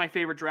Benton's my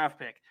favorite draft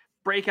pick.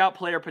 Breakout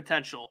player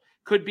potential.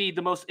 Could be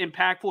the most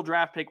impactful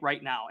draft pick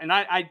right now. And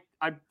I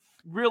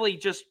really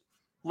just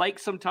like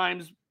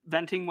sometimes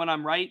venting when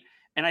I'm right.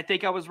 And I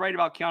think I was right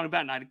about Keanu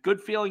Benton. I had a good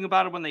feeling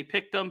about it when they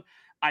picked him.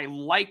 I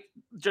like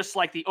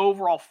the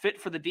overall fit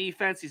for the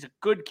defense. He's a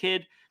good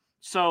kid.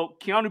 So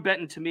Keanu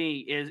Benton to me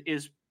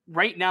is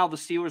right now the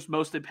Steelers'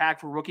 most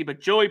impactful rookie.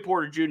 But Joey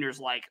Porter Jr. is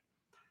like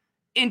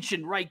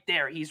inching right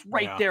there. He's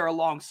right there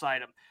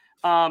alongside him.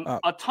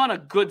 A ton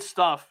of good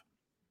stuff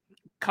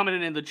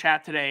coming in the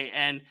chat today.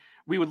 And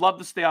we would love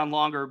to stay on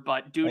longer,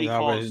 but duty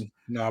calls.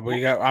 Damon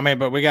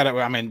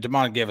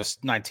gave us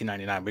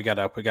 $19.99. We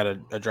gotta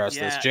address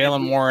this.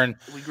 Jalen Warren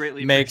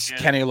makes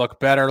Kenny look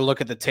better.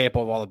 Look at the tape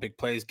of all the big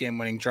plays,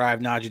 game-winning drive.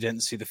 Najee didn't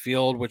see the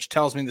field, which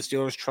tells me the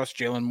Steelers trust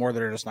Jalen more.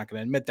 They're just not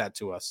going to admit that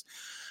to us.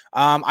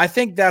 I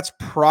think that's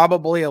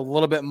probably a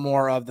little bit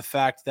more of the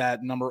fact that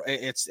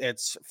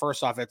it's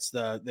first off, it's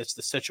the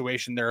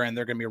situation they're in.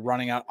 They're going to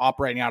be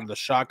operating out of the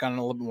shotgun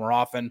a little bit more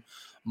often,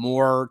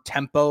 more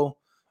tempo.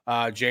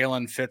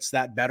 Jalen fits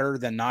that better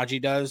than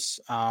Najee does.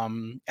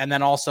 And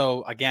then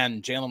also,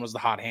 again, Jalen was the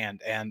hot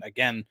hand. And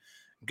again,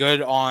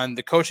 good on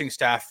the coaching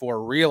staff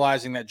for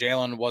realizing that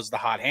Jalen was the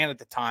hot hand at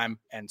the time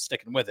and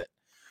sticking with it.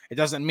 It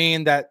doesn't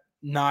mean that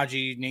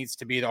Najee needs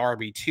to be the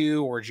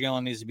RB2 or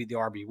Jalen needs to be the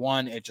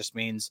RB1. It just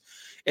means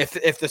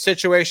if the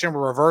situation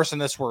were reversed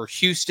and this were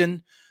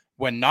Houston,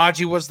 when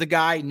Najee was the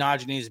guy,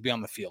 Najee needs to be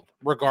on the field,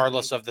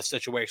 regardless of the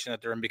situation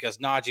that they're in, because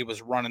Najee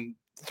was running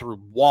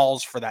through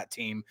walls for that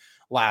team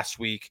last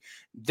week.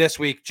 This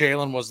week,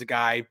 Jalen was the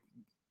guy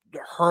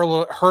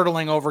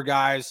hurtling over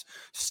guys,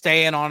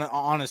 staying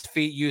on his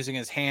feet, using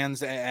his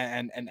hands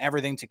and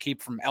everything to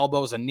keep from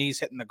elbows and knees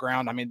hitting the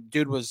ground. I mean,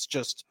 dude was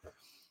just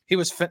he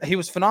was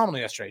phenomenal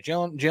yesterday.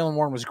 Jalen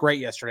Warren was great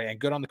yesterday, and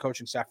good on the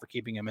coaching staff for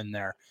keeping him in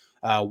there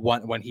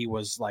when he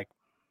was like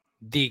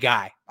the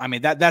guy. I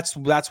mean, that's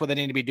what they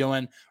need to be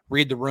doing.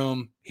 Read the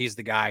room. He's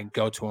the guy.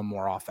 Go to him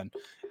more often.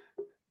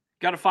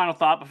 Got a final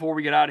thought before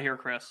we get out of here,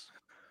 Chris?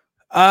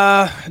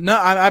 No,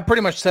 I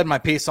pretty much said my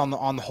piece on the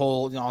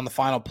whole, on the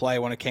final play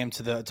when it came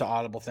to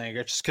audible thing.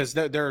 It's just because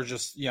there are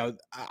just,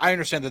 I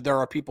understand that there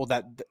are people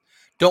that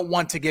don't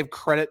want to give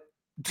credit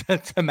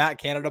to Matt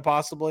Canada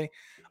possibly,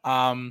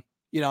 and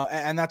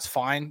that's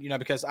fine,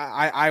 because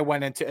I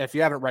went into, if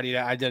you haven't read it,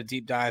 I did a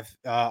deep dive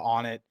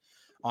on it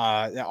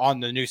on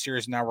the new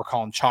series. Now we're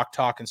calling Chalk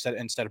Talk instead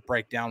of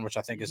Breakdown, which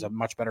I think is a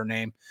much better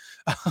name.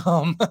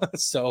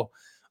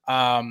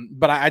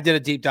 But I did a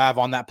deep dive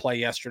on that play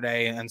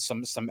yesterday and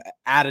some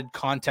added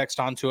context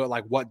onto it,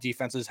 like what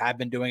defenses have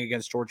been doing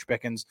against George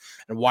Pickens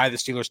and why the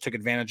Steelers took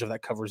advantage of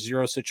that cover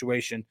zero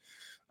situation.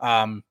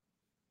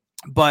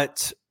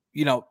 But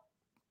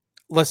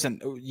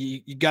listen,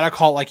 you got to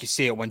call it like you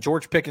see it. When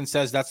George Pickens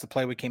says that's the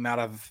play we came out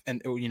of,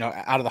 and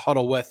out of the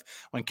huddle with,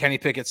 when Kenny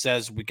Pickett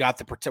says we got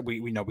the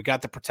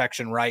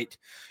protection right,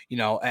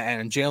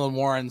 and Jalen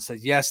Warren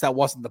says yes, that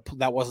wasn't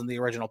the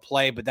original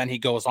play, but then he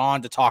goes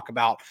on to talk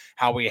about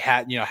how we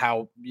had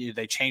how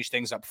they changed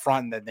things up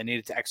front and that they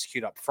needed to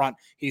execute up front.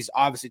 He's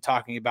obviously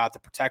talking about the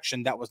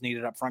protection that was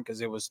needed up front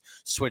because it was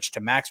switched to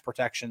max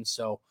protection.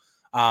 So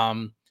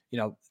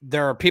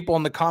there are people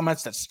in the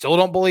comments that still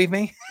don't believe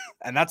me,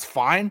 and that's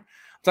fine.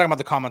 I'm talking about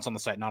the comments on the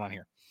site, not on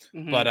here.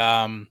 Mm-hmm. But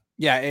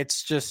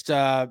it's just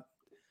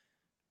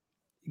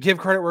give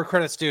credit where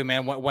credit's due,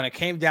 man. When it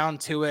came down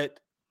to it,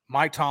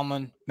 Mike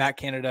Tomlin, Matt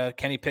Canada,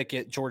 Kenny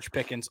Pickett, George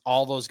Pickens,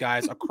 all those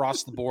guys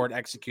across the board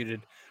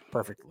executed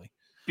perfectly.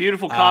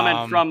 Beautiful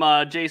comment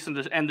from Jason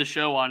to end the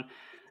show on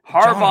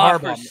Harbaugh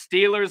for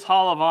Steelers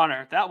Hall of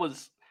Honor. That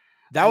was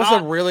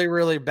a really,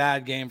 really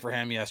bad game for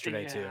him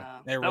yesterday, too.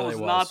 It really was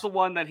not the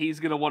one that he's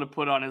going to want to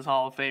put on his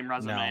Hall of Fame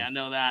resume. No. I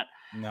know that.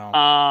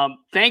 No.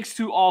 Thanks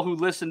to all who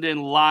listened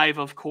in live,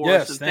 of course.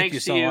 Yes, and thank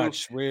you so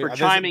much for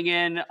chiming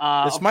in.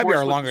 This might be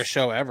our longest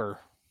show ever.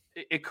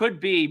 It could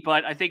be,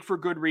 but I think for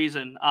good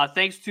reason.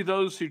 Thanks to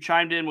those who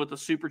chimed in with the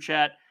super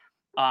chat.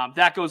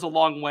 That goes a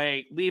long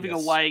way. Leaving a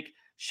like,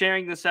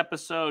 sharing this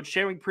episode,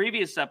 sharing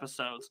previous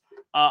episodes,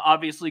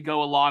 obviously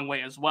go a long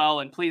way as well.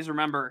 And please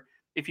remember,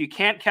 if you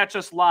can't catch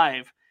us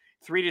live,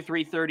 3 to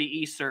 3:30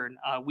 Eastern,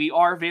 we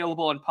are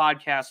available in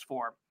podcast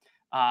form.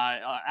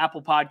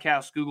 Apple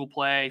Podcasts, Google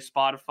Play,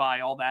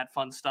 Spotify, all that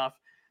fun stuff.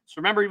 So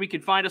remember, we can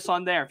find us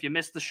on there if you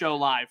missed the show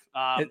live,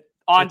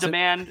 on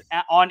demand,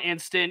 on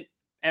instant,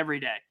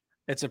 every day.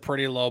 It's a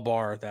pretty low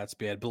bar, that's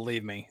bad.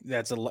 Believe me,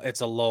 it's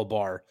a low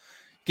bar.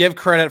 Give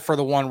credit for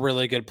the one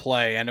really good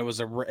play, and it was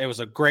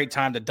a great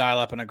time to dial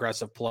up an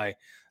aggressive play.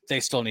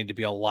 They still need to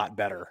be a lot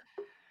better.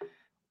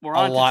 We're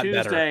on to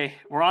Tuesday.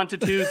 We're on to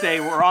Tuesday.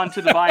 We're on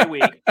to the bye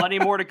week. Plenty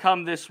more to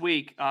come this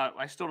week.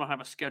 I still don't have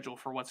a schedule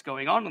for what's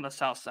going on the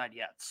South Side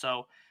yet.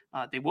 So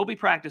they will be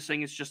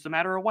practicing. It's just a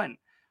matter of when.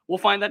 We'll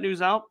find that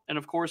news out. And,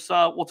 of course,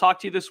 we'll talk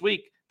to you this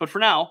week. But for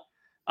now,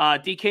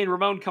 DK and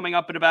Ramon coming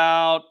up in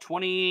about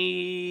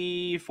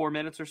 24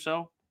 minutes or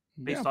so,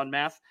 based on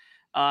math.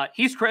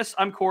 He's Chris.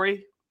 I'm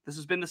Corey. This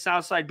has been the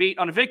South Side Beat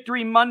on a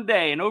Victory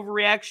Monday, an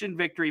overreaction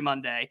Victory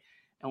Monday.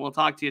 And we'll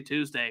talk to you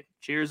Tuesday.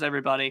 Cheers,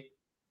 everybody.